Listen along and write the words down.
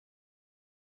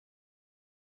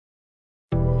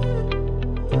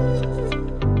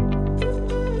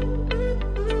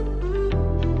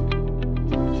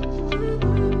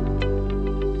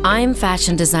I'm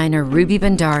fashion designer Ruby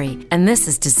Bandari, and this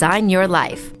is Design Your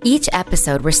Life. Each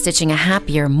episode, we're stitching a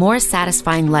happier, more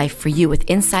satisfying life for you with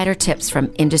insider tips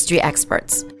from industry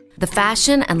experts. The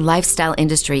fashion and lifestyle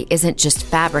industry isn't just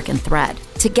fabric and thread.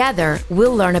 Together,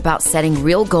 we'll learn about setting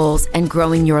real goals and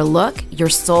growing your look, your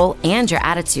soul, and your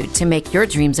attitude to make your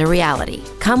dreams a reality.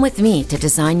 Come with me to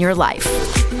design your life.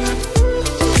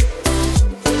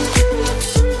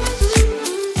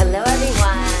 Hello,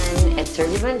 everyone. It's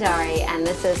Ruby Bandari, and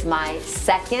this is my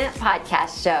second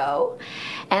podcast show.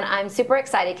 And I'm super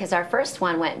excited because our first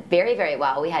one went very, very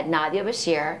well. We had Nadia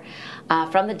Bashir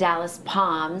from the Dallas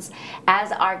Palms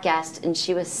as our guest, and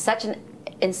she was such an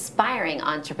inspiring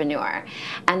entrepreneur,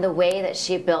 and the way that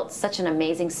she built such an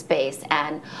amazing space,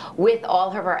 and with all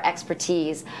of her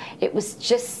expertise, it was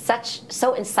just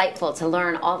so insightful to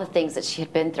learn all the things that she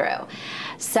had been through.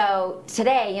 So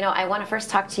today, I want to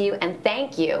first talk to you and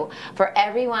thank you for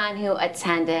everyone who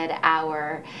attended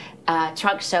our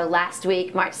trunk show last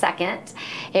week, March 2nd.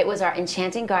 It was our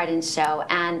Enchanting Gardens show,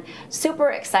 and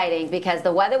super exciting because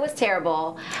the weather was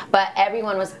terrible, but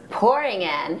everyone was pouring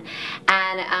in,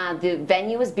 and the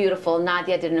venue was beautiful.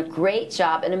 Nadia did a great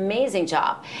job, an amazing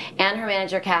job, and her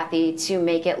manager Kathy, to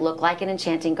make it look like an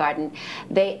enchanting garden.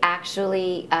 They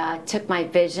actually took my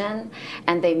vision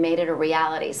and they made it a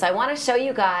reality. So I want to show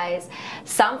you guys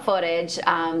some footage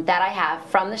that I have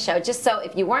from the show, just so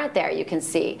if you weren't there, you can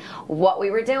see what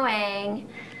we were doing.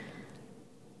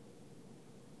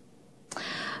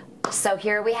 So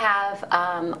here we have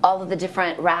all of the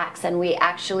different racks, and we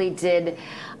actually did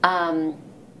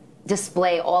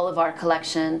display all of our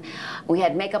collection. We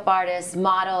had makeup artists,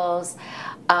 models,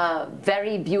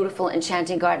 very beautiful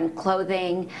enchanting garden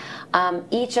clothing.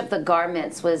 Each of the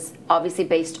garments was obviously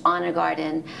based on a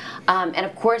garden. And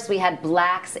of course we had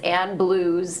blacks and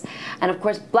blues. And of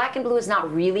course black and blue is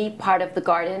not really part of the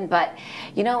garden, but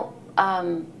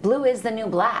blue is the new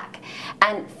black.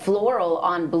 And floral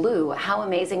on blue, how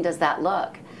amazing does that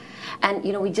look? And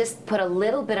we just put a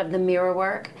little bit of the mirror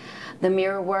work,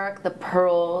 the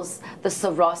pearls, the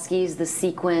Swarovskis, the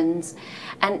sequins,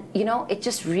 and it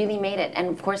just really made it. And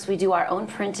of course we do our own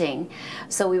printing,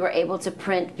 so we were able to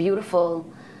print beautiful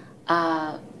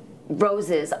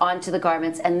roses onto the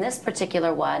garments. And this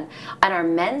particular one, on our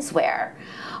menswear,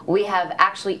 we have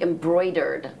actually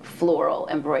embroidered floral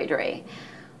embroidery.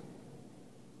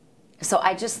 So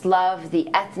I just love the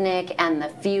ethnic and the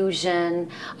fusion.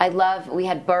 We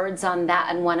had birds on that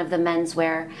and one of the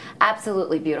menswear.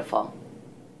 Absolutely beautiful.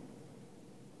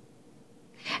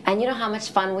 And you know how much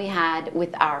fun we had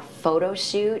with our photo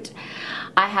shoot?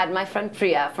 I had my friend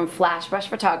Priya from Flash Brush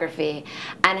Photography,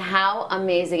 and how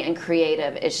amazing and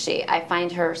creative is she? I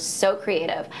find her so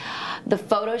creative. The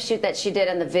photo shoot that she did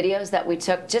and the videos that we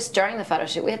took just during the photo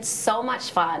shoot, we had so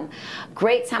much fun.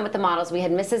 Great time with the models. We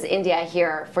had Mrs. India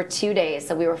here for 2 days,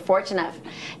 so we were fortunate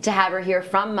to have her here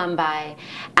from Mumbai,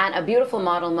 and a beautiful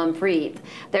model, Manpreet.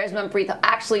 There's Manpreet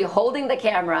actually holding the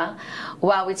camera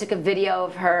while we took a video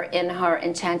of her in her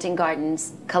Enchanting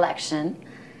Gardens collection.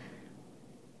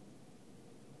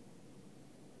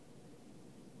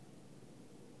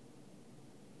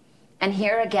 And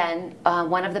here again,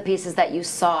 one of the pieces that you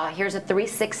saw, here's a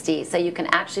 360, so you can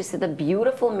actually see the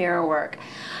beautiful mirror work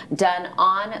done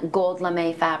on gold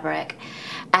lame fabric,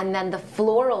 and then the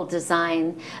floral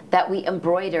design that we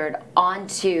embroidered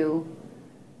onto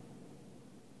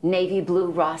navy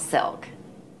blue raw silk.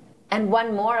 And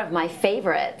one more of my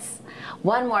favorites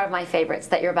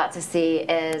that you're about to see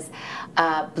is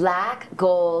black,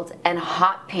 gold, and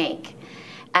hot pink.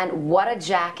 And what a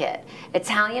jacket.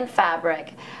 Italian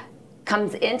fabric.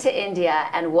 Comes into India,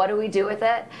 and what do we do with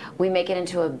it? We make it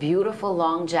into a beautiful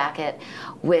long jacket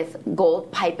with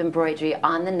gold pipe embroidery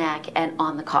on the neck and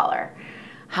on the collar.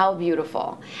 How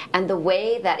beautiful. And the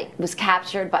way that it was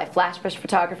captured by Flash Brush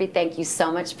Photography, thank you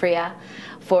so much, Priya,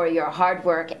 for your hard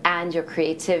work and your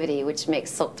creativity, which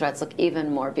makes silk threads look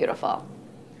even more beautiful.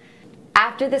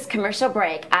 After this commercial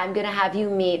break, I'm going to have you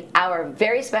meet our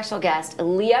very special guest,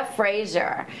 Leah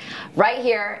Frazier, right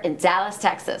here in Dallas,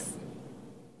 Texas.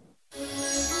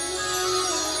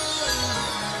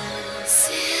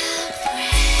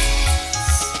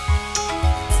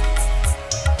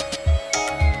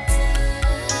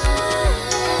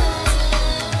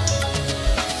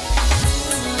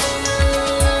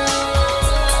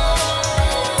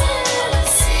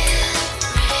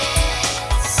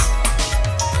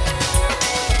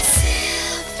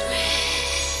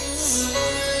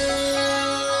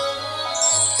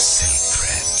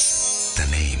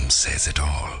 Says it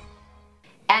all.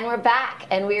 And we're back,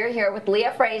 and we're here with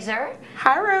Leah Frazier.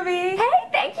 Hi, Ruby. Hey,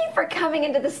 thank you for coming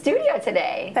into the studio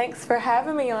today. Thanks for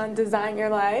having me on Design Your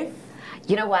Life.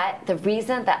 You know what? The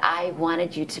reason that I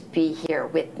wanted you to be here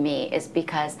with me is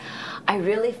because I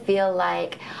really feel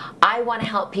like I want to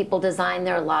help people design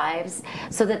their lives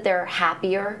so that they're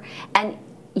happier. And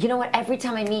you know what? Every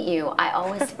time I meet you, I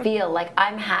always feel like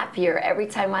I'm happier every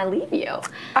time I leave you.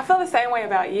 I feel the same way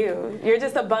about you. You're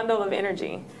just a bundle of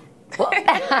energy. Well,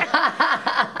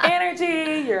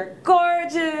 energy, you're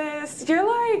gorgeous. You're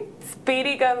like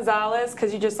Speedy Gonzalez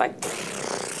because you just like...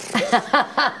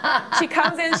 She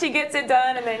comes in, she gets it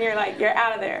done, and then you're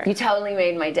out of there. You totally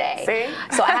made my day.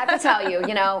 See? So I have to tell you,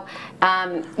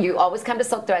 you always come to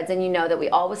Silk Threads, and you know that we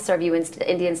always serve you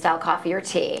Indian-style coffee or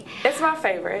tea. It's my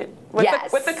favorite. With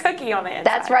the cookie on the inside.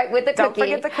 That's right, with the cookie.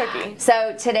 Don't forget the cookie.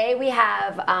 So today we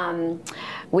have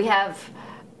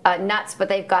nuts, but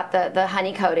they've got the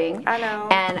honey coating. I know.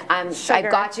 And I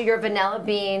got you your vanilla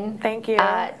bean. Thank you.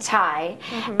 Tie.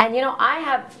 Mm-hmm. And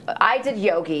I did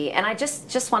yogi, and I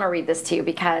just want to read this to you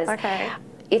because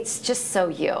it's just so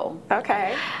you.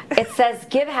 Okay. It says,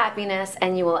 give happiness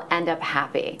and you will end up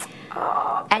happy.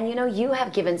 Oh. And you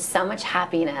have given so much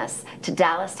happiness to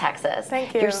Dallas, Texas.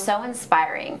 Thank you. You're so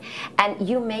inspiring. And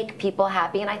you make people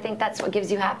happy, and I think that's what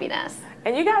gives you happiness.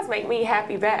 And you guys make me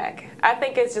happy back. I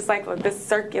think it's just like this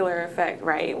circular effect,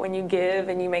 right? When you give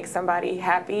and you make somebody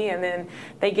happy and then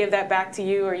they give that back to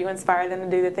you, or you inspire them to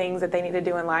do the things that they need to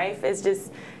do in life,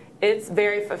 it's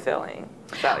very fulfilling.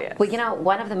 So, yes. Well,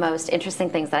 one of the most interesting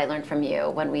things that I learned from you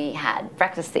when we had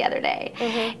breakfast the other day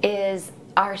is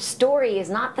our story is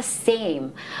not the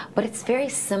same, but it's very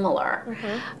similar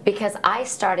because I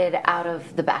started out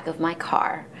of the back of my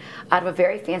car, out of a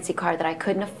very fancy car that I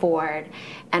couldn't afford,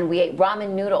 and we ate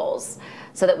ramen noodles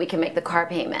so that we can make the car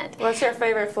payment. What's your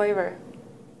favorite flavor?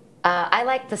 I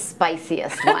like the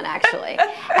spiciest one, actually.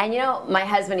 And my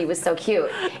husband, he was so cute.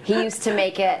 He used to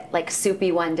make it like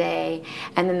soupy one day,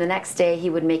 and then the next day he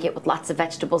would make it with lots of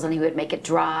vegetables, and he would make it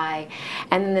dry.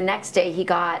 And then the next day he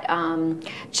got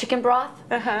chicken broth,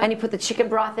 and he put the chicken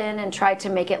broth in and tried to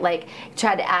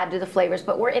add to the flavors.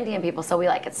 But we're Indian people, so we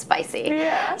like it spicy.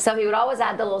 Yeah. So he would always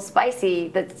add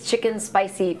the chicken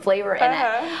spicy flavor in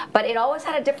it. But it always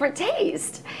had a different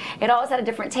taste. And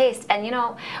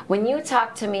when you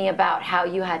talk to me about how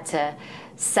you had to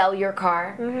sell your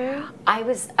car, I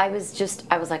was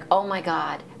like, oh my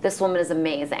God, this woman is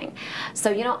amazing.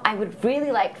 So I would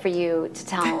really like for you to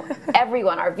tell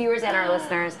everyone, our viewers and our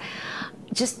listeners,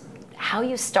 just how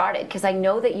you started, because I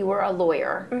know that you were a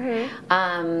lawyer.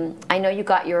 I know you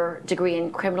got your degree in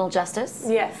criminal justice.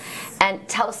 Yes. And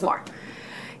tell us more.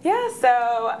 Yeah,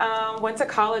 so went to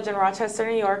college in Rochester,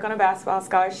 New York on a basketball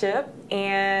scholarship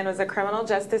and was a criminal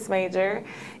justice major.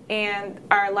 And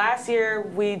our last year,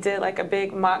 we did like a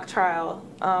big mock trial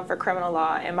for criminal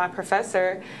law. And my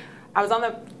professor, I was on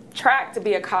the track to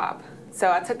be a cop. So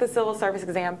I took the civil service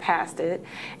exam, passed it.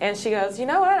 And she goes, you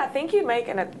know what, I think you'd make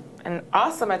an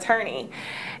awesome attorney.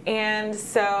 And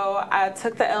so I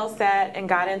took the LSAT and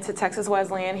got into Texas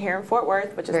Wesleyan here in Fort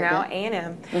Worth, which is now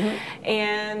A&M.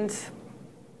 And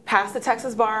passed the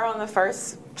Texas bar on the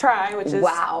first try, which is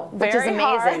which is amazing.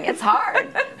 Hard. It's hard.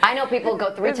 I know people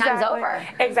go three times over.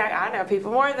 Exactly. I know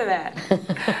people more than that.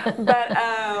 But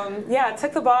I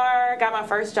took the bar, got my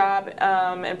first job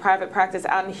in private practice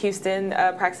out in Houston,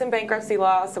 practicing bankruptcy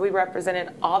law. So we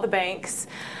represented all the banks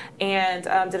and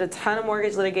did a ton of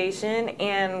mortgage litigation.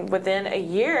 And within a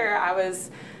year, I was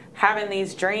having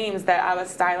these dreams that I was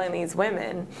styling these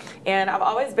women. And I've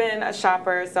always been a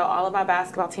shopper, so all of my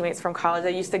basketball teammates from college, I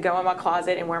used to go in my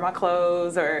closet and wear my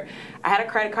clothes, or I had a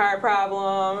credit card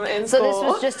problem in school. So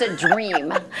this was just a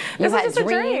dream. You had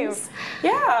dreams?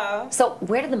 Yeah. So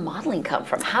where did the modeling come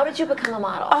from? How did you become a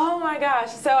model? Oh my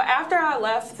gosh. So after I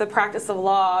left the practice of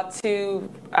law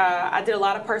I did a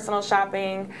lot of personal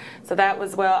shopping. So that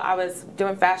was I was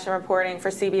doing fashion reporting for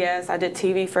CBS. I did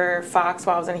TV for Fox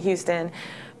while I was in Houston.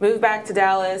 Moved back to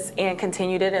Dallas and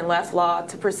continued it and left law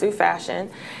to pursue fashion.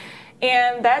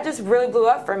 And that just really blew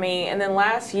up for me. And then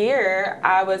last year,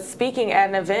 I was speaking at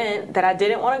an event that I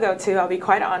didn't want to go to. I'll be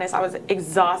quite honest. I was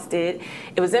exhausted.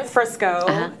 It was in Frisco.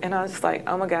 And I was just like,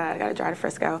 oh my God, I got to drive to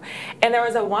Frisco. And there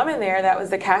was a woman there that was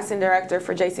the casting director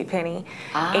for JCPenney.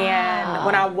 And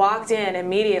when I walked in,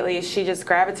 immediately, she just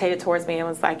gravitated towards me and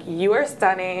was like, you are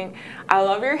stunning. I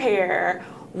love your hair.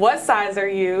 What size are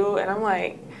you? And I'm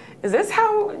like, is this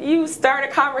how you start a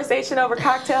conversation over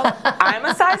cocktail? I'm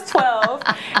a size 12.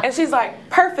 And she's like,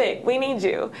 perfect, we need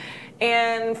you.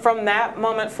 And from that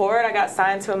moment forward, I got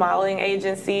signed to a modeling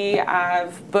agency.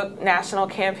 I've booked national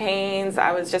campaigns.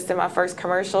 I was just in my first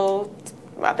commercial,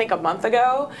 I think a month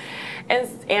ago.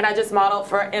 And I just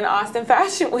modeled in Austin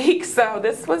Fashion Week. So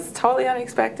this was totally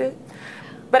unexpected.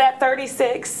 But at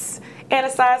 36 and a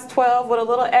size 12 with a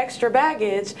little extra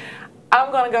baggage, I'm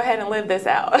going to go ahead and live this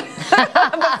out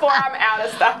before I'm out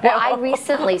of style. Well, I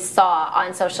recently saw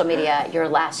on social media your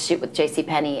last shoot with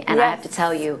JCPenney, and I have to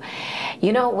tell you,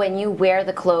 you know, when you wear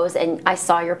the clothes, and I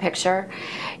saw your picture,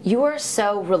 you are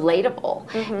so relatable,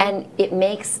 and it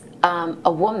makes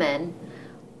a woman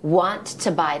want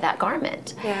to buy that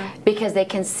garment because they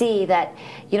can see that,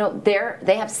 you know,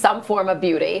 they have some form of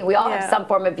beauty. We all have some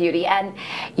form of beauty, and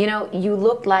you know, you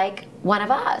look like one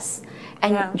of us.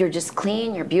 And you're just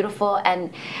clean, you're beautiful,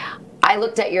 and I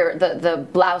looked at the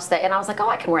blouse and I was like, oh,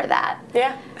 I can wear that.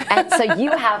 Yeah. And so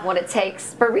you have what it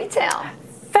takes for retail.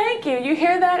 Thank you. You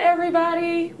hear that,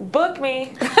 everybody? Book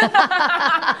me.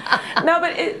 No,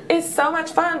 but it's so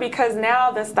much fun because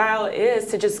now the style is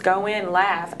to just go in,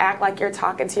 laugh, act like you're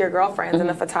talking to your girlfriends and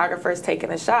the photographer's taking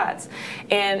the shots.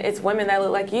 And it's women that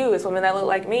look like you, it's women that look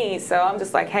like me. So I'm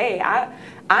just like, hey,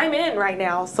 I'm in right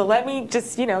now, so let me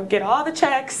just, you know, get all the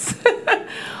checks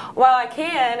while I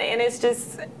can. And it's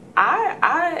just,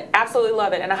 I absolutely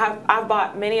love it, and I've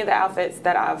bought many of the outfits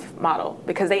that I've modeled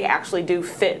because they actually do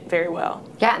fit very well.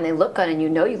 Yeah, and they look good, and you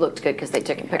know you looked good because they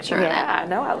took a picture in it. Yeah, I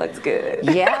know I looked good.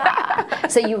 Yeah.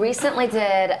 So you recently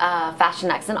did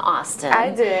Fashion X in Austin.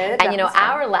 I did. And you know,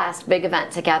 our last big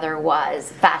event together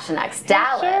was Fashion X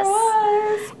Dallas. It sure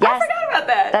was. Yes. I forgot about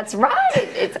that. That's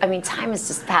right. I mean, time is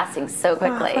just passing so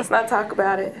quickly. Let's not talk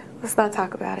about it. Let's not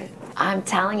talk about it. I'm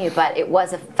telling you, but it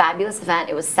was a fabulous event.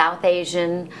 It was South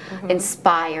Asian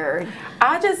inspired.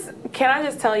 Can I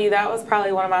just tell you, that was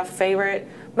probably one of my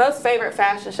most favorite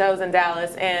fashion shows in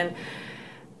Dallas, and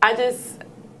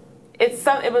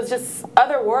it was just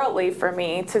otherworldly for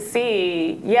me to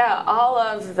see, all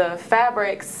of the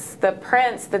fabrics, the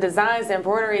prints, the designs, the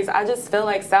embroideries. I just feel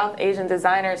like South Asian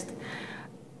designers,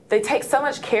 they take so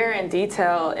much care and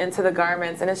detail into the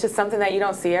garments, and it's just something that you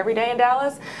don't see every day in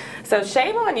Dallas. So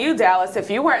shame on you, Dallas, if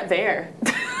you weren't there.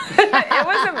 It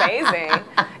was amazing.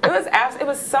 It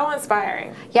was so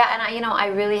inspiring. Yeah, and I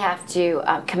really have to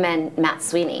commend Matt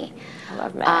Sweeney. I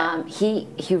love Matt. He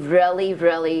really,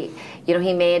 really,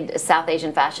 he made South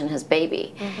Asian fashion his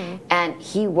baby, and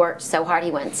he worked so hard.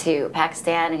 He went to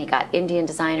Pakistan and he got Indian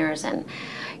designers, and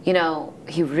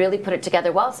he really put it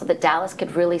together well so that Dallas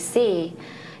could really see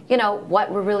what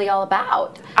we're really all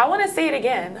about. I want to see it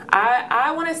again.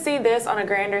 I want to see this on a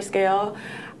grander scale.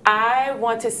 I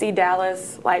want to see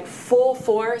Dallas like full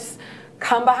force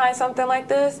come behind something like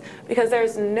this, because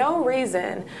there's no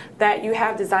reason that you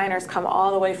have designers come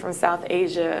all the way from South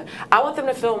Asia. I want them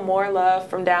to feel more love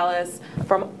from Dallas,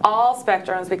 from all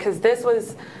spectrums, because that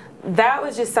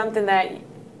was just something that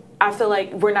I feel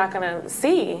like we're not going to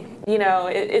see.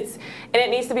 It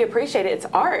needs to be appreciated. It's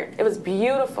art. It was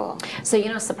beautiful.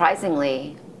 So,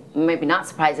 surprisingly, maybe not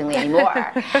surprisingly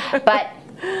anymore, but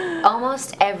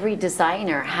almost every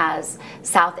designer has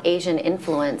South Asian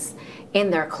influence in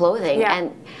their clothing,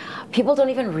 and people don't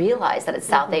even realize that it's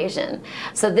South Asian.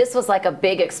 So this was like a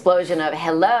big explosion of,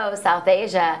 hello, South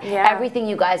Asia. Everything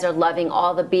you guys are loving,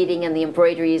 all the beading and the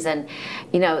embroideries and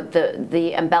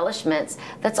the embellishments,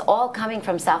 that's all coming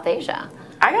from South Asia.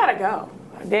 I gotta go.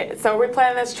 So we're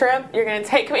planning this trip. You're going to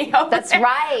take me over. That's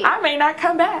right. I may not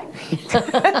come back.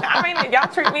 I mean,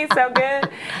 y'all treat me so good,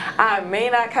 I may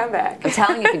not come back. I'm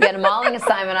telling you, if you get a modeling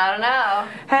assignment, I don't know.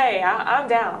 Hey, I'm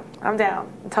down. I'm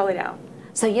down. I'm totally down.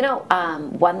 So,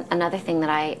 another thing that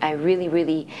I really,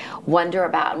 really wonder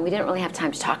about, and we didn't really have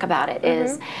time to talk about it,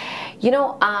 is,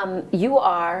 you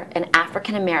are an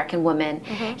African-American woman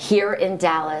here in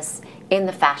Dallas in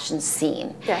the fashion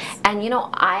scene. Yes. And,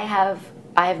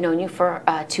 I have known you for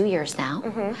 2 years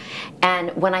now,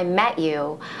 and when I met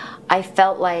you, I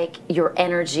felt like your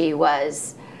energy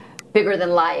was bigger than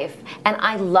life, and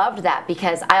I loved that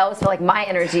because I always feel like my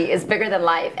energy is bigger than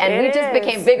life, and we just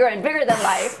became bigger and bigger than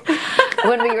life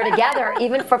when we were together,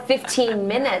 even for 15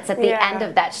 minutes at the end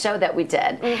of that show that we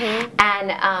did.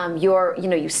 And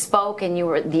you spoke, and you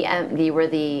were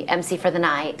the MC for the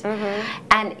night,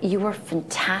 and you were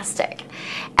fantastic.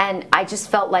 And I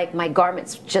just felt like my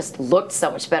garments just looked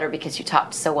so much better because you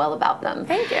talked so well about them.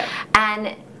 Thank you.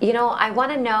 And I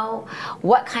want to know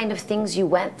what kind of things you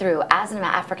went through as an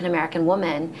African-American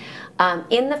woman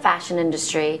in the fashion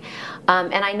industry.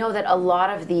 And I know that a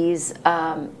lot of these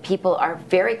people are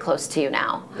very close to you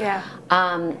now. Yeah.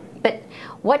 But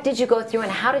what did you go through,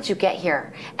 and how did you get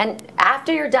here? And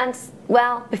after you're done,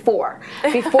 before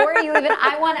you even,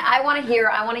 I want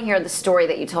to hear the story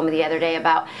that you told me the other day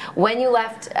about when you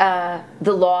left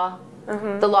the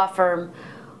law firm.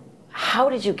 How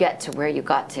did you get to where you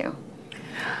got to?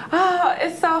 Oh,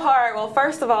 it's so hard. Well,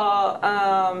 first of all,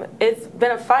 it's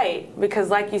been a fight because,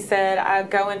 like you said, I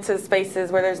go into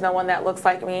spaces where there's no one that looks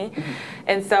like me.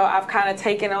 And so I've kind of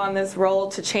taken on this role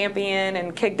to champion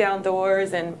and kick down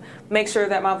doors and make sure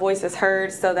that my voice is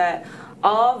heard so that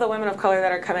all the women of color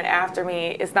that are coming after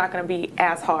me, it's not going to be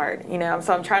as hard, you know?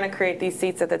 So I'm trying to create these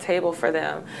seats at the table for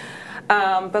them.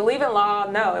 But leaving law,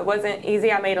 no, it wasn't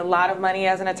easy. I made a lot of money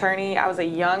as an attorney. I was a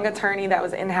young attorney that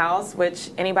was in-house,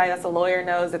 which anybody that's a lawyer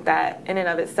knows that in and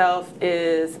of itself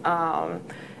is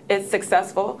it's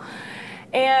successful.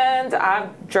 And I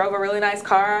drove a really nice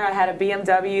car. I had a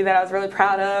BMW that I was really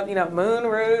proud of, you know,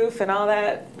 moonroof and all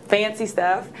that fancy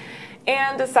stuff.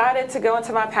 And decided to go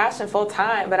into my passion full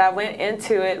time. But I went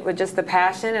into it with just the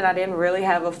passion, and I didn't really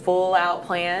have a full out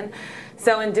plan.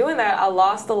 So in doing that, I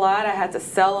lost a lot. I had to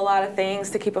sell a lot of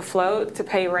things to keep afloat, to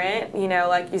pay rent. You know,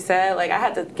 like you said, like I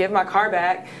had to give my car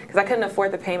back because I couldn't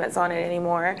afford the payments on it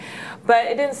anymore. But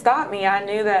it didn't stop me. I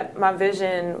knew that my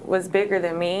vision was bigger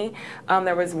than me.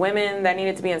 There was women that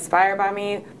needed to be inspired by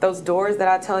me. Those doors that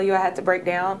I tell you I had to break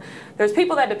down. There's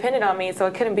people that depended on me, so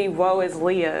it couldn't be woe is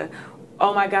Leah.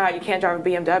 Oh my God, you can't drive a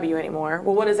BMW anymore.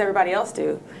 Well, what does everybody else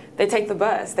do? They take the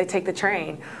bus, they take the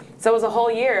train. So it was a whole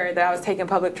year that I was taking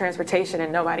public transportation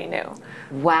and nobody knew.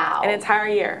 Wow. An entire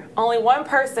year. Only one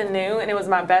person knew, and it was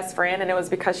my best friend, and it was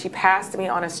because she passed me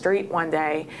on a street one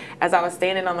day as I was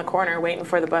standing on the corner waiting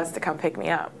for the bus to come pick me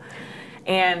up.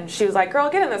 And she was like, girl,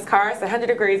 get in this car. It's 100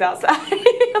 degrees outside.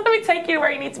 Let me take you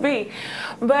where you need to be.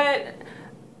 But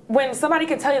when somebody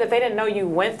can tell you that they didn't know you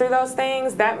went through those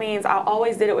things, that means I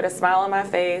always did it with a smile on my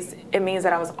face. It means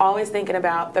that I was always thinking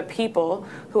about the people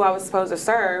who I was supposed to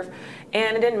serve.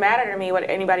 And it didn't matter to me what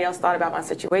anybody else thought about my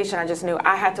situation. I just knew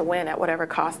I had to win at whatever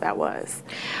cost that was.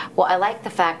 Well, I like the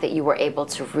fact that you were able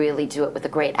to really do it with a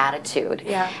great attitude.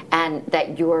 Yeah. And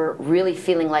that you're really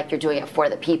feeling like you're doing it for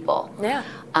the people. Yeah.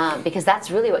 Because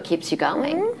that's really what keeps you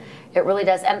going. It really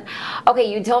does. And okay,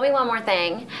 you told me one more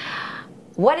thing.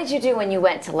 What did you do when you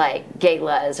went to like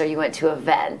galas or you went to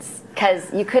events?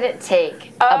 Because you couldn't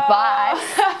take a bus.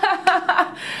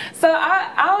 So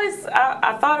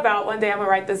I thought about one day I'm gonna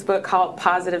write this book called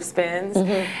Positive Spins,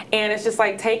 and it's just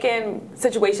like taking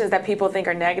situations that people think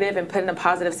are negative and putting a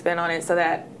positive spin on it so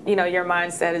that, you know, your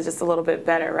mindset is just a little bit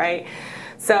better, right?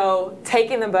 So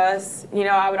taking the bus, you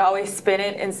know, I would always spin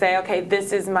it and say, okay,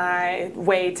 this is my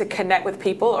way to connect with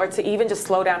people or to even just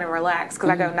slow down and relax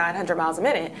because I go 900 miles a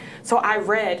minute. So I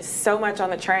read so much on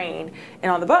the train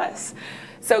and on the bus.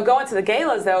 So going to the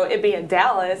galas, though, it being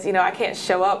Dallas, you know, I can't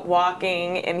show up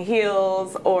walking in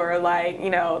heels or like, you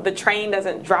know, the train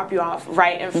doesn't drop you off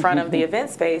right in front of the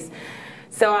event space.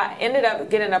 So I ended up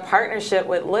getting a partnership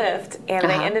with Lyft, and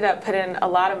they ended up putting a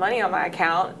lot of money on my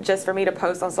account just for me to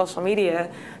post on social media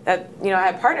that, you know, I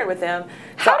had partnered with them.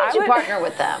 So How did you partner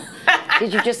with them?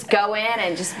 Did you just go in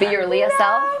and just be your Leah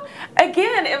self?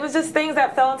 Again, it was just things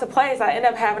that fell into place. I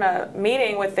ended up having a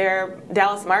meeting with their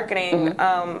Dallas marketing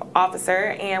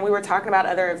officer, and we were talking about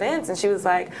other events, and she was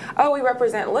like, oh, we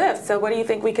represent Lyft, so what do you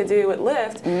think we could do with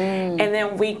Lyft? And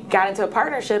then we got into a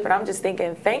partnership, and I'm just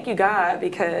thinking, thank you, God,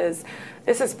 because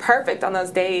this is perfect on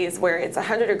those days where it's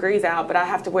 100 degrees out, but I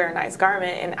have to wear a nice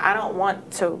garment, and I don't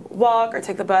want to walk or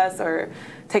take the bus or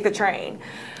take the train.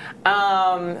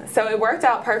 So it worked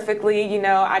out perfectly. You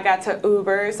know, I got to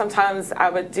Uber. Sometimes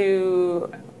I would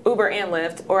do Uber and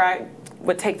Lyft, or I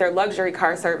would take their luxury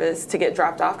car service to get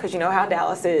dropped off because you know how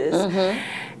Dallas is.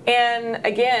 And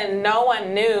again, no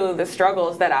one knew the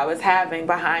struggles that I was having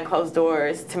behind closed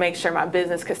doors to make sure my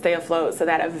business could stay afloat so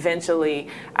that eventually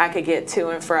I could get to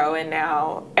and fro. And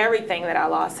now everything that I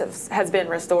lost has been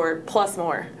restored, plus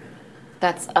more.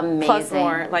 That's amazing. Plus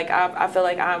more. Like I feel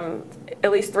like I'm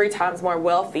at least 3 times more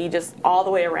wealthy just all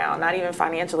the way around, not even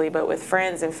financially, but with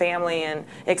friends and family and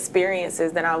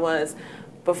experiences than I was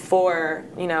before,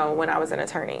 you know, when I was an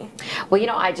attorney. Well, you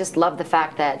know, I just love the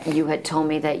fact that you had told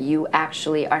me that you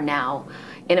actually are now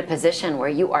in a position where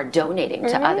you are donating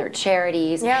to other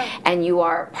charities, and you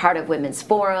are part of women's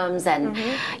forums, and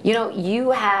you know,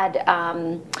 you had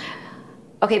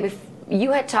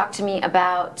you had talked to me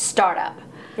about startup.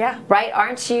 Right?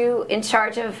 Aren't you in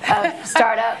charge of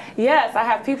startup? Yes, I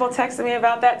have people texting me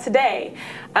about that today.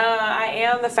 I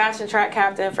am the fashion track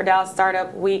captain for Dallas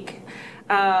Startup Week.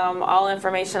 All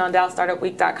information on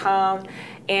DallasStartupWeek.com.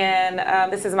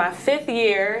 And this is my 5th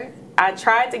year. I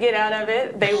tried to get out of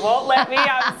it. They won't let me.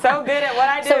 I'm so good at what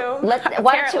I do. So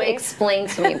why don't you explain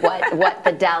to me what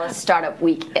the Dallas Startup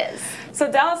Week is?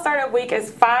 So Dallas Startup Week is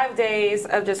 5 days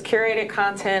of just curated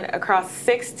content across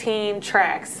 16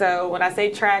 tracks. So when I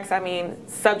say tracks, I mean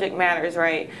subject matters,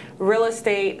 right? Real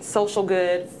estate, social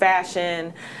good,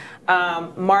 fashion,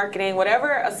 marketing,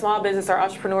 whatever a small business or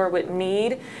entrepreneur would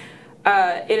need.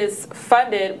 It is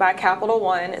funded by Capital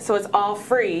One, so it's all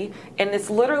free, and it's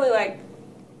literally like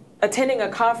attending a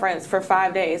conference for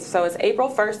 5 days. So it's April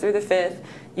 1st through the 5th.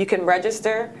 You can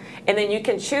register, and then you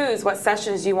can choose what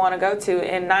sessions you want to go to,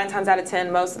 and 9 times out of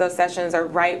 10, most of those sessions are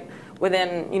right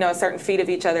within, a certain feet of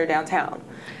each other downtown.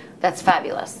 That's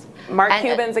fabulous. Mark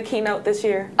Cuban's a keynote this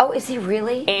year. Oh, is he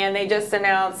really? And they just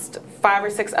announced 5 or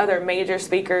 6 other major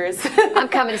speakers. I'm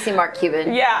coming to see Mark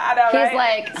Cuban. Yeah, I know, He's right?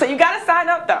 like... So you got to sign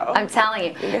up, though. I'm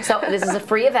telling you. So this is a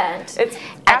free event. It's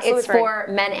absolutely It's free. for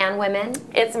men and women?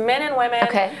 It's men and women.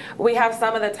 Okay. We have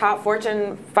some of the top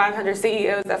Fortune 500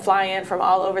 CEOs that fly in from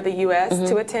all over the U.S.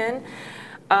 to attend.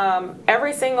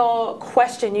 Every single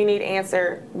question you need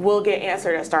answered will get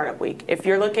answered at Startup Week. If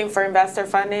you're looking for investor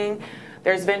funding,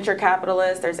 there's venture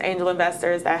capitalists, there's angel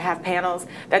investors that have panels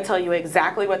that tell you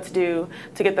exactly what to do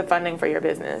to get the funding for your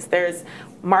business. There's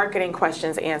marketing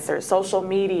questions answered, social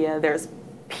media, there's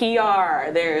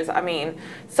PR, there's,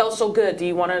 social good. Do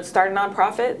you want to start a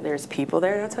nonprofit? There's people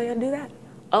there that'll tell you how to do that.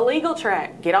 A legal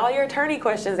track, get all your attorney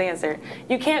questions answered.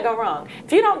 You can't go wrong.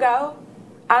 If you don't go,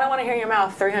 I don't want to hear your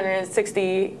mouth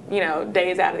 360,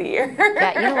 days out of the year.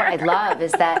 Yeah, you know what I love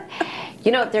is that,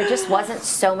 there just wasn't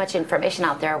so much information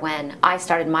out there when I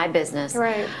started my business.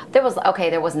 Right. There was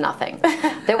nothing.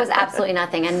 There was absolutely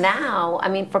nothing. And now,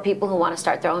 for people who want to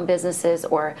start their own businesses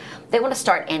or they want to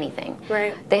start anything.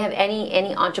 Right. They have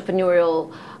any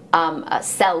entrepreneurial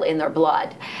cell in their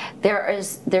blood.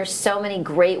 There's so many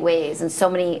great ways and so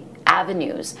many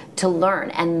avenues to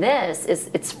learn, and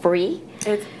it's free.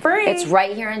 It's free. It's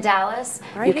right here in Dallas.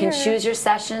 You can choose your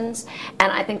sessions,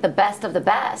 and I think the best of the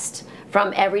best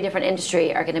from every different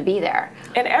industry are going to be there.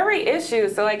 And every issue,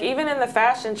 so like even in the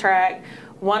fashion track,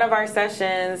 one of our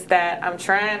sessions that I'm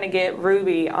trying to get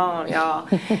Ruby on, y'all,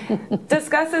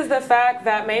 discusses the fact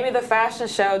that maybe the fashion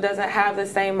show doesn't have the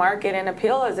same market and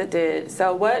appeal as it did.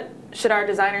 So what should our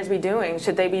designers be doing?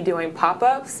 Should they be doing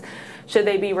pop-ups? Should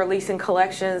they be releasing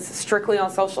collections strictly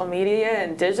on social media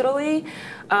and digitally?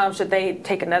 Should they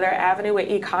take another avenue with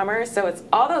e-commerce? So it's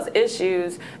all those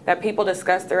issues that people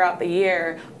discuss throughout the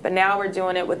year, but now we're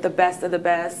doing it with the best of the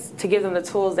best to give them the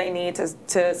tools they need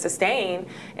to sustain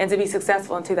and to be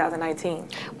successful in 2019.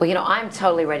 Well, I'm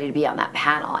totally ready to be on that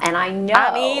panel, and I know...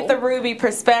 I need the Ruby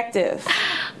perspective.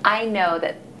 I know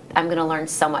that I'm going to learn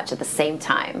so much at the same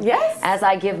time. Yes. As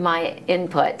I give my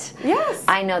input. Yes.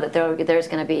 I know that there's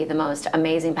going to be the most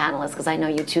amazing panelists because I know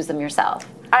you choose them yourself.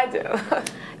 I do.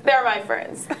 They're my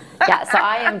friends. Yeah, so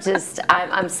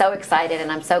I'm so excited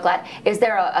and I'm so glad. Is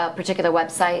there a particular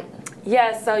website?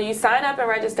 Yes, so you sign up and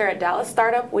register at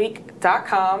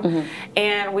DallasStartupWeek.com,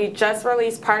 and we just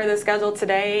released part of the schedule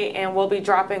today, and we'll be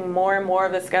dropping more and more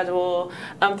of the schedule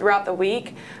throughout the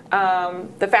week.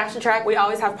 The fashion track, we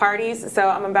always have parties, so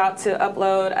I'm about to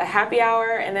upload a happy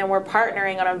hour, and then we're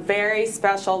partnering on a very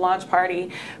special launch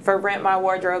party for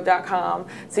RentMyWardrobe.com,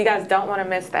 so you guys don't want to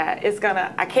miss that.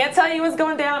 I can't tell you what's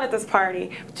going down at this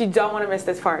party, but you don't want to miss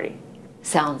this party.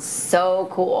 Sounds so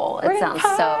cool. It sounds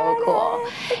so cool.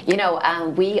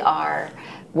 We are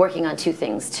working on 2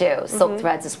 things too. Silk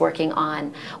Threads is working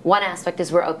on, one aspect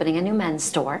is we're opening a new men's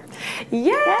store.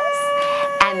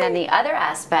 Yes! And then the other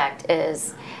aspect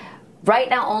is, right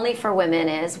now only for women,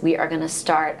 is we are going to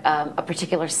start a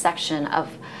particular section of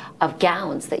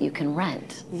gowns that you can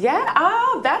rent. Yeah,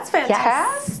 oh, that's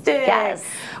fantastic. Yes.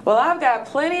 Well, I've got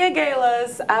plenty of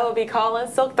galas. I will be calling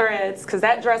Silk Threads because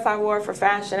that dress I wore for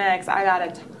Fashion X, I got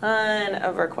a ton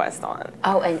of requests on.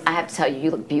 Oh, and I have to tell you,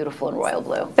 you look beautiful in royal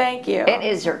blue. Thank you. It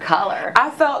is your color. I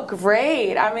felt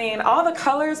great. All the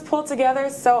colors pulled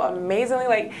together so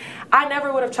amazingly. I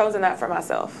never would have chosen that for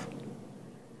myself.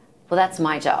 Well, that's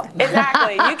my job.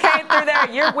 Exactly. You came through there.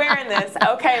 You're wearing this.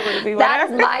 Okay, Ruby,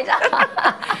 whatever. That's my job.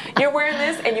 You're wearing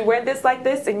this, and you wear this like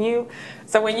this, and you...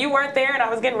 So when you weren't there, and I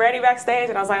was getting ready backstage,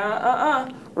 and I was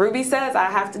like, Ruby says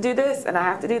I have to do this, and I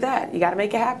have to do that. You got to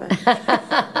make it happen.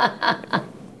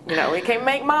 We can't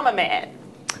make Mama mad.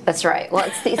 That's right. Well,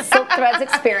 it's the Silk Threads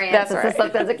experience. That's right. It's the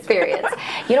Silk Threads experience.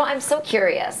 I'm so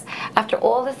curious. After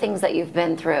all the things that you've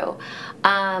been through,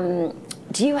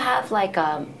 do you have like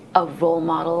a role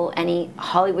model, any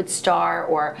Hollywood star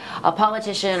or a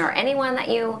politician or anyone that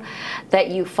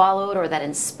you followed or that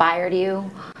inspired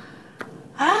you?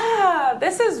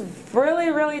 This is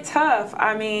really, really tough.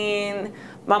 My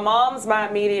mom's my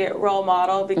immediate role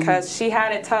model because she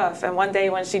had it tough, and one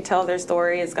day when she tells her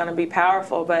story, it's going to be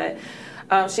powerful. But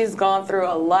She's gone through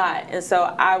a lot, and so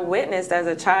I witnessed as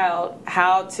a child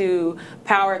how to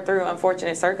power through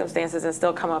unfortunate circumstances and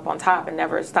still come up on top and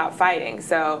never stop fighting.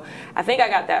 So I think I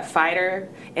got that fighter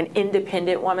and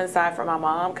independent woman side from my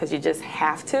mom, because you just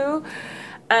have to.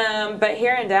 But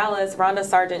here in Dallas, Rhonda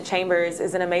Sargent Chambers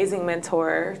is an amazing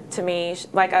mentor to me.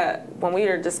 Like when we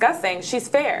were discussing, she's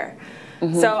fair.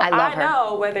 So I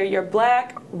know whether you're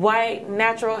black, white,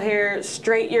 natural hair,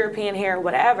 straight European hair,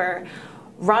 whatever,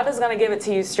 Rhonda's going to give it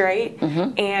to you straight,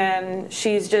 and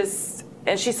she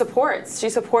supports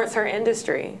her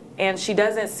industry, and she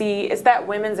doesn't see, it's that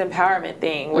women's empowerment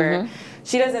thing where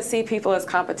she doesn't see people as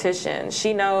competition.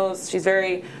 She knows, she's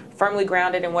very firmly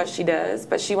grounded in what she does,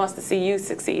 but she wants to see you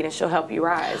succeed, and she'll help you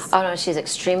rise. Oh no, she's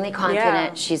extremely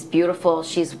confident. She's beautiful.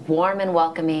 She's warm and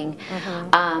welcoming.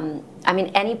 I mean,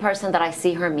 any person that I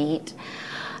see her meet,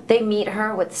 they meet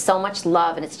her with so much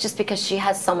love, and it's just because she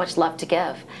has so much love to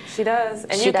give. She does.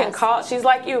 And you can call, she's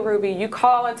like you, Ruby. You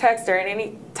call and text her at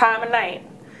any time of night.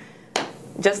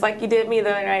 Just like you did me the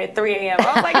other night at 3 a.m.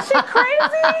 I was like, is she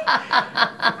crazy?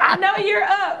 I know you're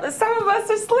up, but some of us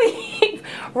are asleep.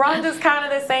 Rhonda's kind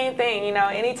of the same thing. You know,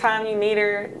 anytime you need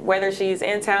her, whether she's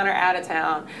in town or out of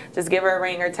town, just give her a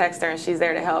ring or text her, and she's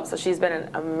there to help. So she's been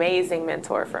an amazing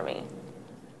mentor for me.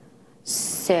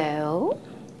 So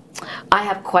I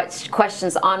have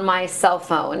questions on my cell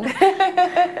phone.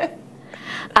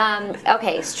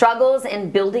 Okay, struggles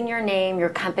in building your name, your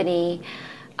company,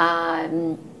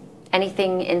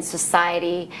 anything in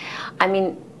society. I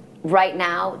mean, right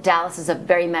now, Dallas is a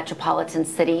very metropolitan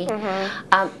city.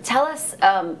 Tell us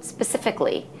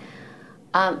specifically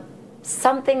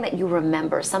something that you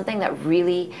remember, something that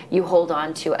really you hold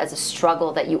on to as a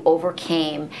struggle that you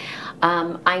overcame.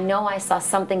 I know I saw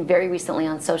something very recently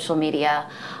on social media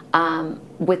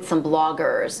with some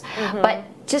bloggers, but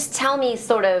just tell me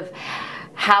sort of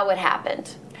how it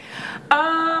happened.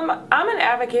 I'm an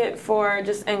advocate for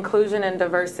just inclusion and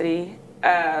diversity.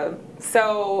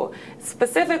 So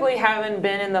specifically, having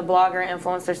been in the blogger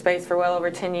influencer space for well over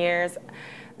 10 years,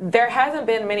 there hasn't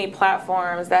been many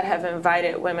platforms that have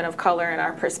invited women of color in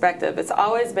our perspective. It's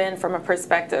always been from a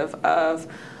perspective of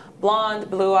blonde,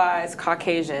 blue eyes,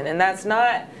 Caucasian. And that's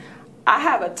not, I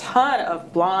have a ton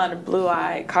of blonde,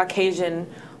 blue-eyed,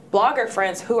 Caucasian blogger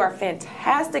friends who are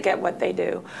fantastic at what they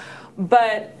do.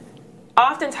 But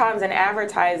oftentimes in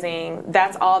advertising,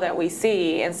 that's all that we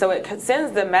see, and so it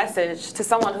sends the message to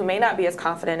someone who may not be as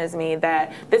confident as me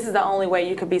that this is the only way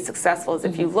you could be successful is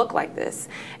if you look like this.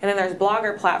 And then there's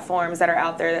blogger platforms that are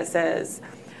out there that says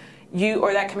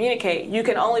that communicate you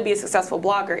can only be a successful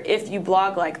blogger if you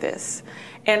blog like this.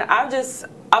 And I've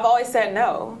always said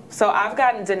no. So I've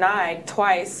gotten denied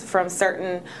twice from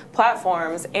certain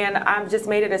platforms, and I've just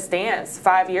made it a stance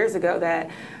 5 years ago that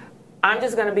I'm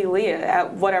just going to be Leah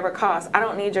at whatever cost. I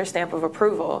don't need your stamp of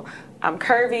approval. I'm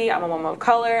curvy, I'm a woman of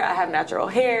color, I have natural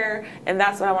hair, and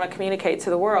that's what I want to communicate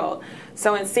to the world.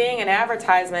 So in seeing an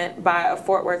advertisement by a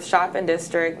Fort Worth shopping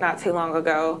district not too long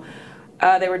ago,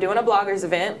 they were doing a bloggers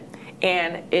event,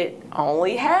 and it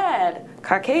only had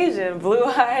Caucasian,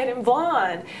 blue-eyed, and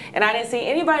blonde. And I didn't see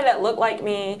anybody that looked like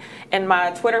me, and my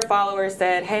Twitter followers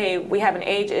said, hey, we have an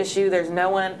age issue, there's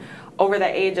no one over the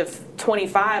age of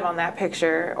 25 on that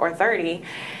picture, or 30.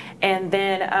 And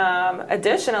then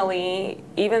additionally,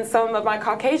 even some of my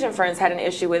Caucasian friends had an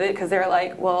issue with it because they were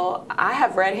like, well, I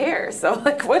have red hair, so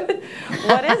like what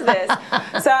is this?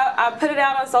 So I put it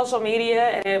out on social media,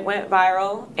 and it went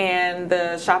viral, and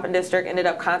the shopping district ended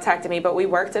up contacting me, but we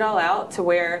worked it all out to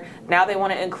where now they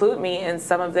want to include me in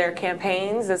some of their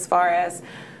campaigns, as far as,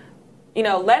 you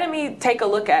know, letting me take a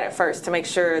look at it first to make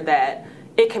sure that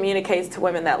it communicates to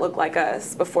women that look like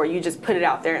us before you just put it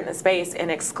out there in the space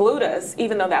and exclude us,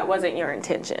 even though that wasn't your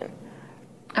intention.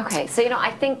 Okay, so, you know,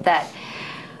 I think that,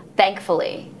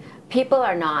 thankfully, people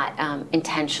are not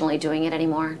intentionally doing it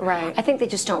anymore. Right. I think they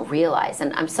just don't realize,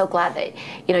 and I'm so glad that,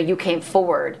 you know, you came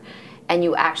forward and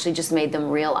you actually just made them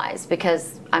realize,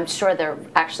 because I'm sure they're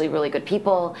actually really good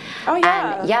people. Oh,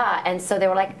 yeah. And so they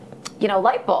were like, you know,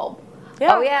 light bulb.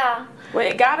 Yeah. Oh, yeah. Well,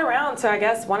 it got around to, I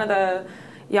guess, one of the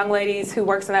young ladies who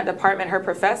works in that department, her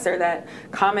professor, that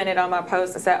commented on my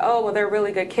post and said, oh, well, they're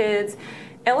really good kids.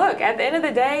 And look, at the end of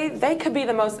the day, they could be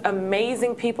the most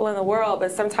amazing people in the world, but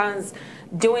sometimes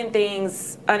doing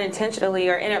things unintentionally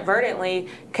or inadvertently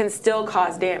can still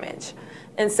cause damage.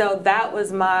 And so that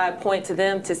was my point to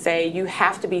them, to say, you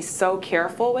have to be so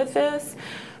careful with this,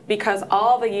 because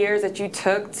all the years that you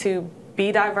took to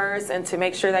be diverse and to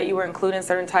make sure that you were including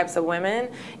certain types of women,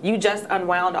 you just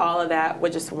unwound all of that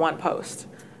with just one post.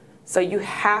 So you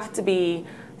have to be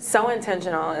so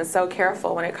intentional and so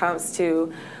careful when it comes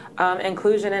to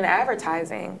inclusion in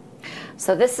advertising.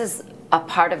 So this is a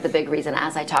part of the big reason,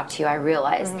 as I talked to you, I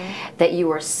realized that you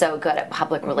were so good at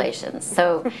public relations.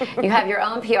 So you have your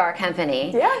own PR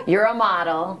company. Yeah. You're a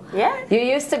model. Yeah. You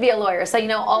used to be a lawyer, so you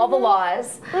know all the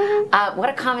laws. What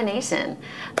a combination.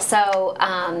 So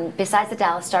besides the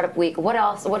Dallas Startup Week, what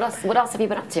else have you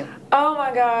been up to? Oh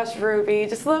my gosh, Ruby,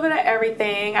 just a little bit of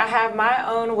everything. I have my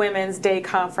own Women's Day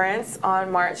conference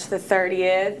on March the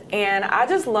 30th, and I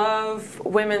just love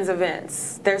women's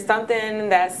events. There's something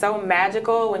that's so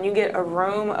magical when you get a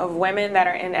room of women that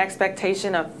are in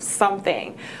expectation of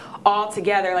something all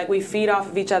together. Like, we feed off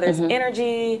of each other's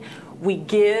energy, we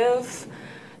give.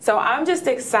 So I'm just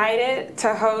excited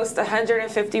to host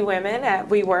 150 women at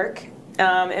WeWork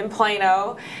in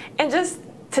Plano, and just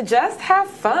have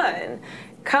fun.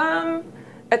 Come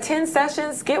attend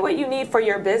sessions, get what you need for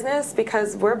your business,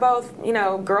 because we're both,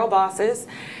 girl bosses.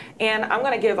 And I'm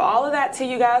going to give all of that to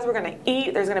you guys. We're going to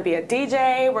eat. There's going to be a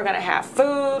DJ. We're going to have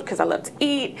food, because I love to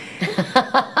eat.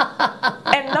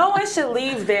 And no one should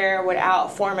leave there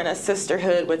without forming a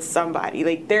sisterhood with somebody.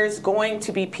 Like, there's going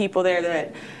to be people there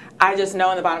that I just know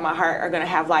in the bottom of my heart are going to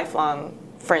have lifelong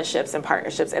friendships and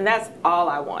partnerships, and that's all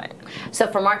I want.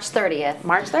 So for March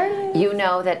 30th, you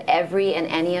know that every and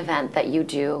any event that you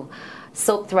do,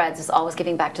 Silk Threads is always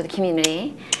giving back to the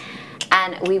community.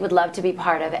 And we would love to be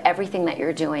part of everything that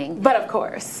you're doing. But of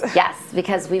course. Yes,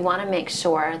 because we want to make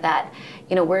sure that,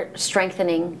 we're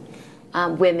strengthening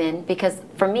women, because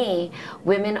for me,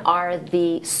 women are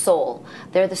the soul.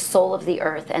 They're the soul of the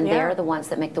earth, and they're the ones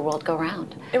that make the world go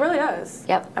round. It really does.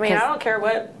 Yep. I mean, I don't care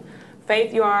what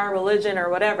faith you are, religion, or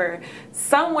whatever,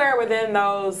 somewhere within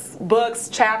those books,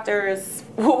 chapters,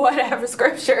 whatever,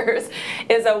 scriptures,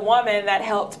 is a woman that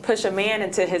helped push a man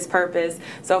into his purpose.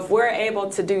 So if we're able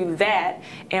to do that,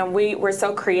 and we're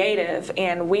so creative,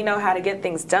 and we know how to get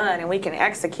things done, and we can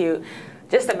execute,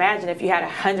 just imagine if you had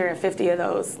 150 of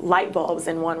those light bulbs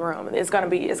in one room. It's going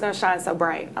to shine so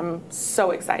bright. I'm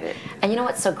so excited. And you know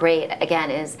what's so great,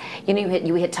 again, is,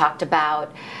 you had talked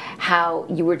about how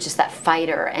you were just that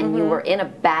fighter, and you were in a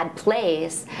bad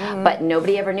place, but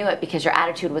nobody ever knew it because your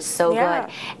attitude was so good.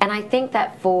 And I think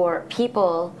that for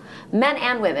people, men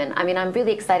and women, I mean, I'm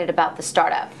really excited about the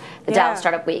Dallas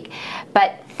Startup Week,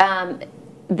 but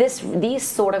these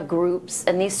sort of groups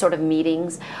and these sort of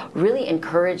meetings really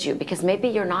encourage you, because maybe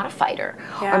you're not a fighter,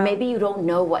 or maybe you don't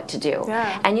know what to do.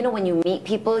 And when you meet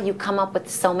people, you come up with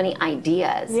so many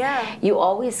ideas. You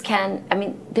always can. I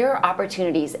mean, there are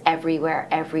opportunities everywhere,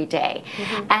 every day,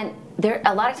 and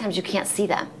a lot of times you can't see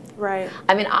them. Right.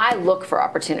 I mean, I look for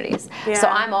opportunities. So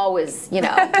I'm always,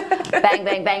 bang,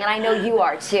 bang, bang, and I know you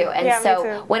are too. And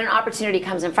so when an opportunity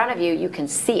comes in front of you, you can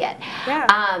see it.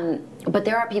 But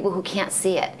there are people who can't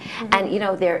see it. And,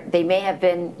 they may have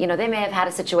been, they may have had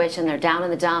a situation, they're down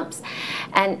in the dumps.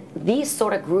 And these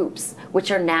sort of groups, which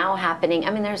are now happening,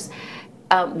 I mean, there's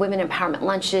women empowerment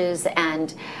lunches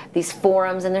and these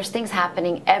forums, and there's things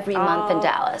happening every month in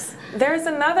Dallas. There's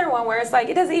another one where it's like,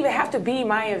 it doesn't even have to be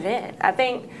my event. I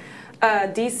think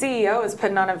DCEO is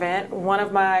putting on an event. One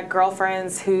of my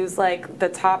girlfriends, who's like the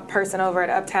top person over at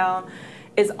Uptown,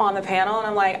 is on the panel, and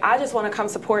I'm like, I just want to come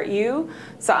support you,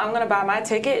 so I'm going to buy my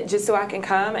ticket just so I can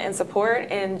come and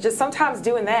support. And just sometimes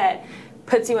doing that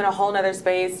puts you in a whole nother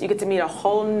space. You get to meet a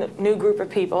whole new group of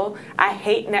people. I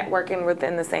hate networking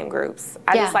within the same groups.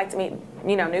 I just like to meet,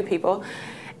 new people.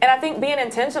 And I think being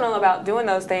intentional about doing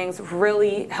those things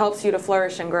really helps you to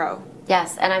flourish and grow.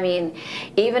 Yes, and I mean,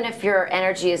 even if your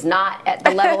energy is not at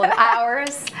the level of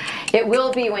ours, it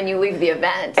will be when you leave the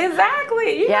event.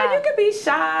 Exactly. You know, you could be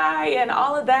shy and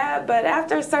all of that, but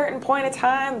after a certain point of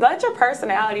time, let your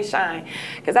personality shine.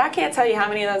 Because I can't tell you how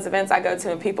many of those events I go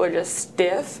to and people are just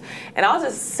stiff, and I'll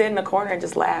just sit in the corner and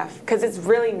just laugh, because it's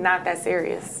really not that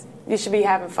serious. You should be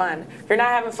having fun. If you're not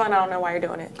having fun, I don't know why you're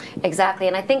doing it. Exactly,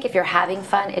 and I think if you're having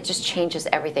fun, it just changes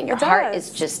everything. Your heart is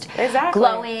just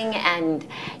glowing, and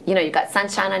you've got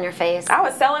sunshine on your face. I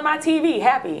was selling my TV,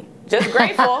 happy, just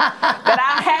grateful that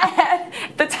I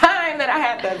had the time, that I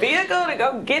had the vehicle to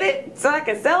go get it so I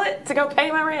could sell it to go pay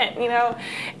my rent,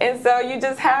 And so you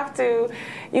just have to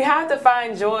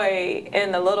find joy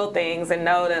in the little things, and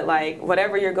know that, like,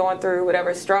 whatever you're going through,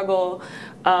 whatever struggle,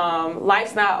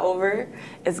 life's not over.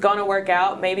 It's going to work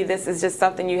out. Maybe this is just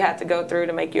something you have to go through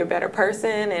to make you a better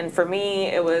person. And for me,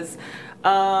 it was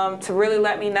to really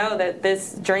let me know that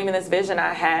this dream and this vision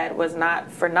I had was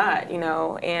not for naught,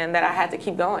 and that I had to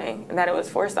keep going, and that it was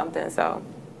for something. So,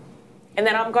 and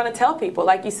then I'm going to tell people,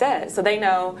 like you said, so they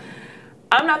know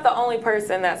I'm not the only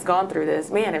person that's gone through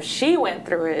this. Man, if she went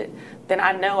through it, then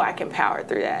I know I can power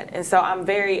through that. And so I'm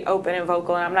very open and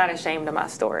vocal, and I'm not ashamed of my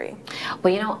story.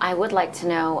 Well, I would like to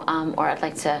know, or I'd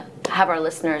like to have our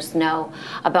listeners know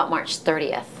about March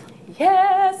 30th.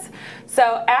 Yes.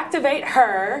 So activate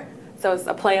her. So it's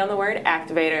a play on the word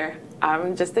activator.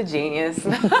 I'm just a genius.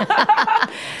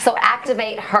 So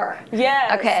activate her.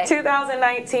 Yes. Okay.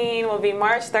 2019 will be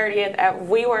March 30th at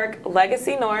WeWork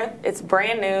Legacy North. It's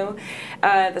brand new.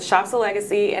 The shop's a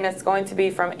Legacy, and it's going to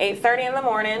be from 8:30 in the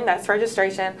morning, that's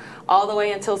registration, all the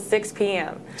way until 6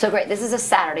 p.m. So great. This is a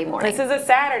Saturday morning. This is a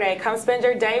Saturday. Come spend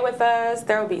your day with us.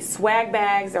 There will be swag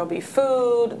bags. There will be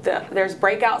food. There's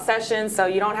breakout sessions, so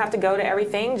you don't have to go to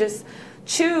everything. Just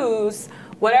choose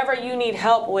whatever you need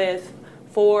help with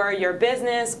for your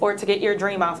business or to get your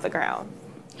dream off the ground.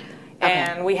 Okay.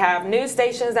 And we have news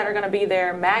stations that are going to be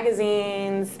there,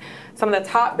 magazines, some of the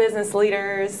top business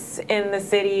leaders in the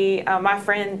city. My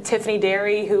friend Tiffany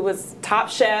Derry, who was Top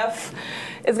Chef,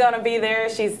 is going to be there.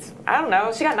 She's, I don't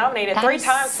know, she got nominated 3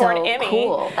 times for an Emmy.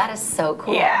 Cool. That is so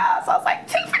cool. Yeah, so I was like,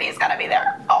 Tiffany's going to be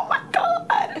there. Oh my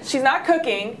God. She's not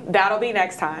cooking. That'll be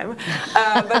next time.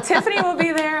 But Tiffany will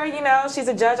be there. You know, she's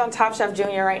a judge on Top Chef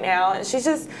Junior right now, and she's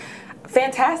just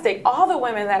fantastic. All the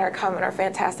women that are coming are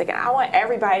fantastic, and I want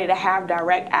everybody to have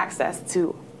direct access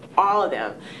to all of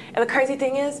them. And the crazy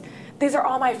thing is, these are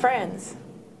all my friends.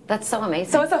 That's so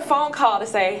amazing. So it's a phone call to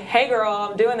say, hey girl,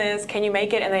 I'm doing this, can you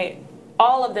make it? And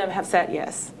all of them have said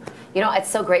yes. You know, it's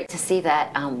so great to see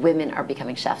that women are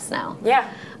becoming chefs now.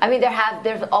 Yeah. I mean,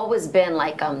 there's always been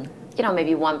like, you know,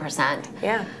 maybe 1%.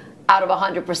 Yeah. Out of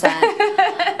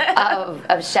 100%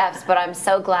 of chefs, but I'm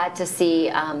so glad to see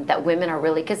that women are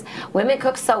really, because women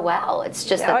cook so well. It's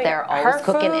just that they're always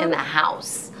cooking in the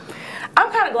house.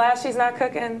 I'm kind of glad she's not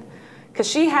cooking, because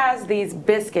she has these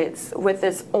biscuits with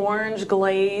this orange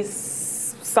glaze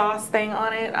sauce thing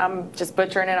on it. I'm just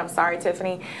butchering it. I'm sorry,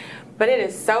 Tiffany. But it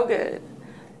is so good.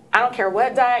 I don't care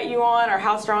what diet you're on or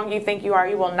how strong you think you are,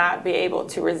 you will not be able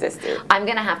to resist it. I'm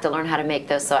going to have to learn how to make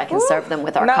those so I can serve them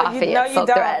with our coffee at Silk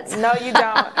Threads. No, you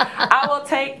don't. I will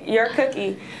take your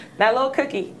cookie, that little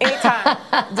cookie, anytime.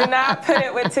 Do not put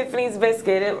it with Tiffany's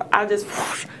biscuit. I'll just,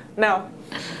 no.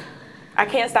 I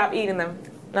can't stop eating them.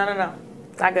 No.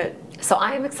 Not good. So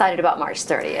I am excited about March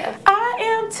 30th. I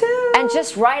am too. And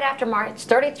just right after March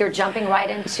 30th, you're jumping right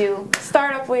into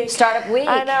Startup Week. Startup Week.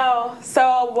 I know.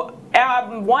 So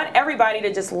I want everybody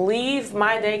to just leave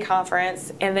My Day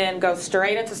conference and then go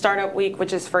straight into Startup Week,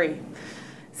 which is free.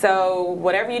 So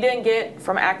whatever you didn't get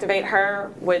from Activate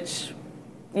Her, which,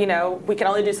 you know, we can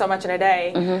only do so much in a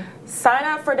day, sign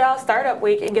up for Dallas Startup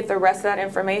Week and get the rest of that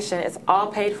information. It's all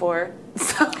paid for.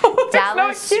 So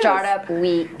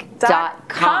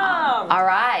DallasStartupWeek.com. All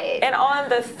right. And on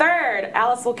the 3rd,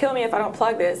 Alice will kill me if I don't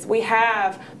plug this, we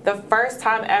have the first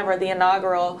time ever the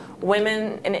inaugural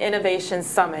Women in Innovation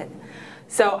Summit.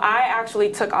 So I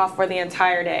actually took off for the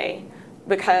entire day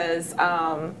because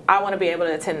I want to be able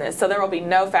to attend this. So there will be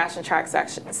no fashion track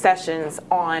sessions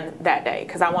on that day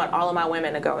because I want all of my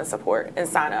women to go and support and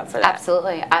sign up for that.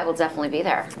 Absolutely. I will definitely be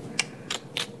there.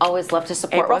 Always love to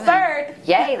support April women. 3rd.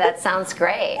 Yay, that sounds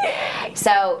great.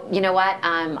 So, you know what?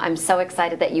 I'm so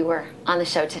excited that you were on the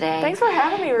show today. Thanks for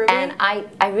having me, Ruby. And I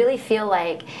really feel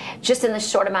like just in this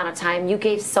short amount of time, you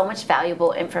gave so much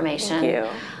valuable information. Thank you.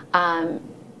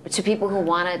 To people who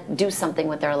want to do something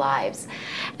with their lives.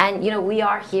 And, you know, we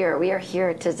are here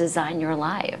to design your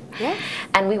life. Yeah.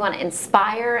 And we want to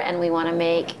inspire and we want to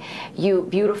make you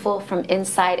beautiful from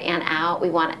inside and out. We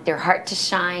want your heart to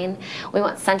shine. We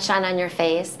want sunshine on your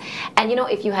face. And, you know,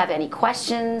 if you have any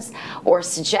questions or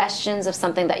suggestions of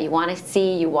something that you want to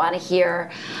see, you want to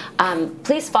hear,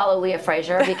 please follow Leah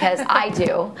Frazier because I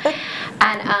do.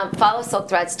 And follow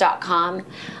SilkThreads.com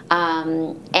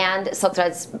and Silk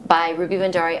Threads by Ruby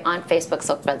Vendari on Facebook,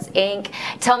 Silk Threads Inc.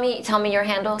 Tell me your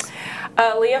handles.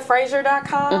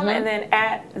 LeahFrazier.com and then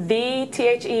at the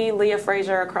Leah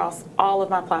Frazier across all of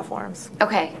my platforms.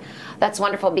 Okay, that's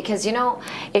wonderful because, you know,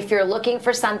 if you're looking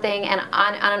for something and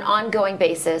on an ongoing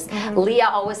basis, Leah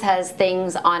always has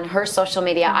things on her social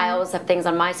media. I always have things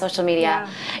on my social media. Yeah.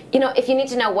 You know, if you need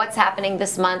to know what's happening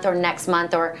this month or next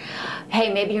month, or hey,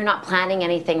 maybe you're not planning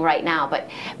anything right now, but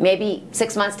maybe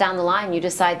 6 months down the line you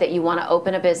decide that you want to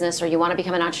open a business or you want to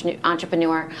become an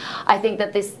entrepreneur, I think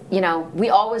that this, you know, we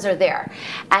always are there.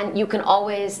 And you can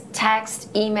always text,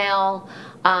 email,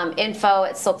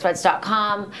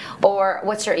 info@silkthreads.com, or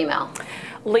what's your email?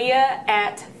 Leah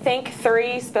at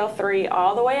think3, spell 3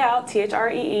 all the way out,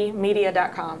 THREE,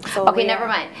 media.com. So okay, Leah. never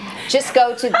mind. Just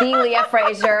go to the Leah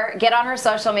Frazier, get on her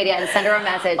social media, and send her a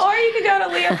message. Or you can go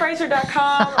to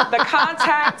leahfrazier.com, the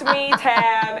contact me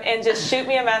tab, and just shoot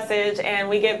me a message, and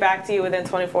we get back to you within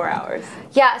 24 hours.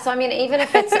 Yeah, so I mean, even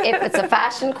if it's a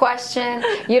fashion question,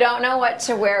 you don't know what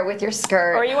to wear with your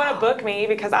skirt. Or you want to book me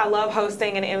because I love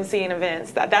hosting and emceeing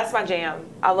events. That's my jam.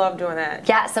 I love doing that.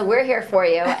 Yeah, so we're here for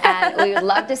you, and we would love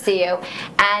love to see you.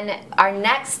 And our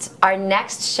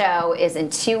next show is in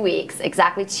 2 weeks,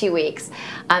 exactly 2 weeks,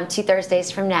 2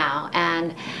 Thursdays from now.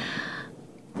 And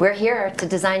we're here to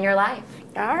design your life.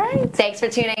 All right. Thanks for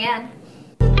tuning in.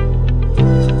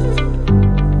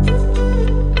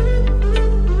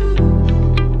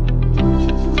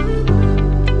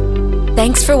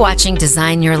 Thanks for watching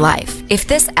Design Your Life. If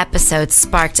this episode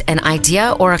sparked an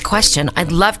idea or a question,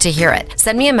 I'd love to hear it.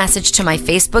 Send me a message to my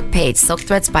Facebook page, Silk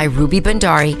Threads by Ruby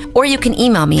Bhandari, or you can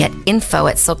email me at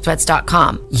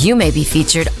info@silkthreads.com. You may be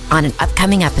featured on an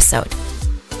upcoming episode.